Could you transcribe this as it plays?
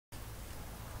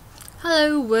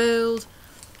Hello world.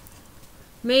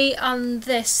 Me and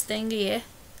this thing here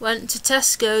went to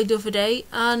Tesco the other day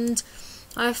and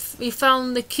we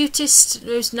found the cutest,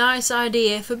 most nice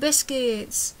idea for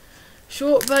biscuits.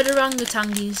 Shortbread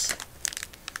Orang-u-tangys.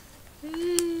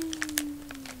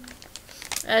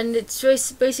 And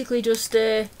it's basically just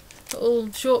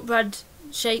little shortbread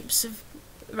shapes of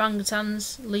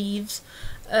orangutans, leaves,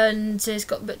 and it's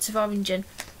got bits of orange in.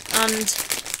 And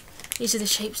these are the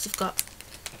shapes they've got.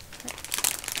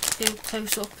 Go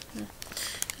close up.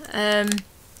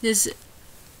 There's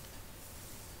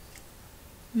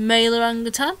male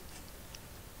orangutan,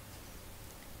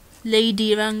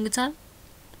 lady orangutan,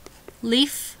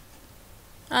 leaf,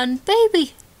 and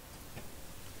baby.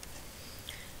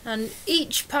 And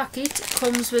each packet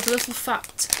comes with a little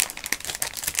fact.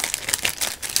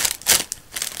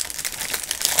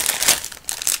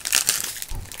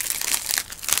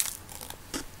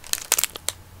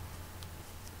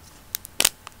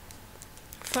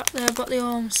 Fact there about the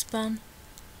arm span.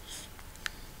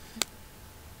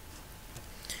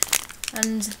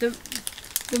 And the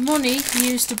money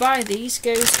used to buy these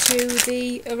goes to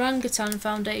the Orangutan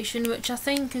Foundation, which I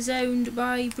think is owned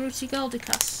by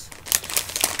Galdikas.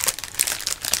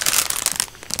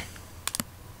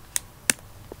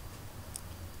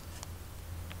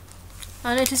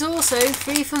 And it is also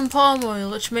free from palm oil,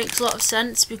 which makes a lot of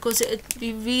sense because it would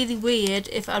be really weird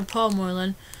if it had palm oil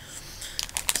in.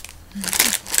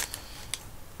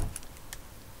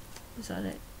 Is that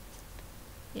it?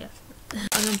 Yeah.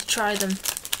 I'm going to try them.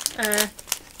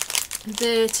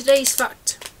 Today's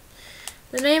fact.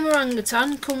 The name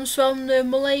orangutan comes from the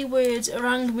Malay words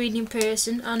orang meaning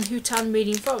person and hutan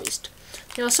meaning forest.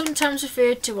 They are sometimes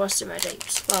referred to as the red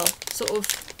apes. Well, sort of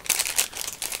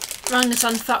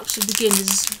orangutan facts for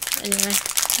beginners. Anyway,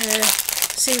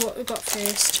 see what we've got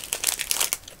first.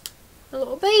 A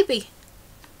little baby.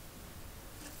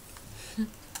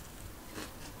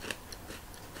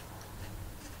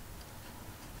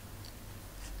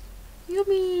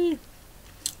 Yummy!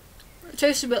 It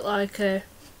tastes a bit like a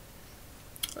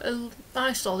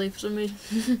ice lolly for some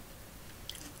reason.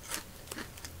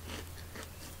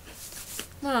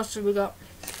 What else have we got?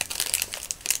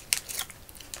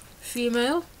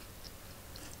 Female.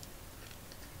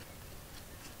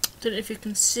 Don't know if you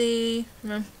can see.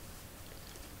 No.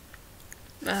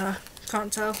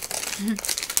 Can't tell.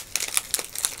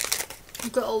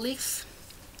 We've got a leaf.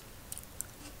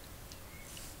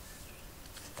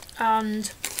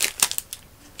 And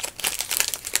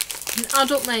an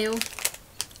adult male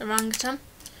orangutan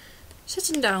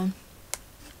sitting down.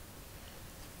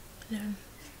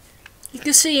 You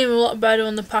can see him a lot better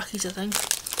on the package, I think.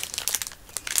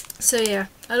 So yeah,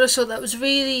 I just thought that was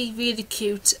really, really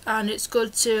cute, and it's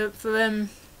good for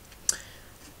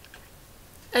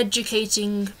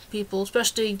educating people,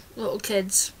 especially little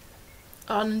kids,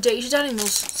 on endangered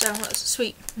animals. So that's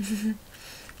sweet.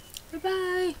 Bye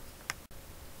bye.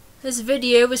 This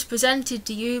video was presented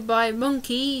to you by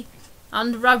Monkey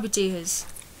and Rabbit Ears.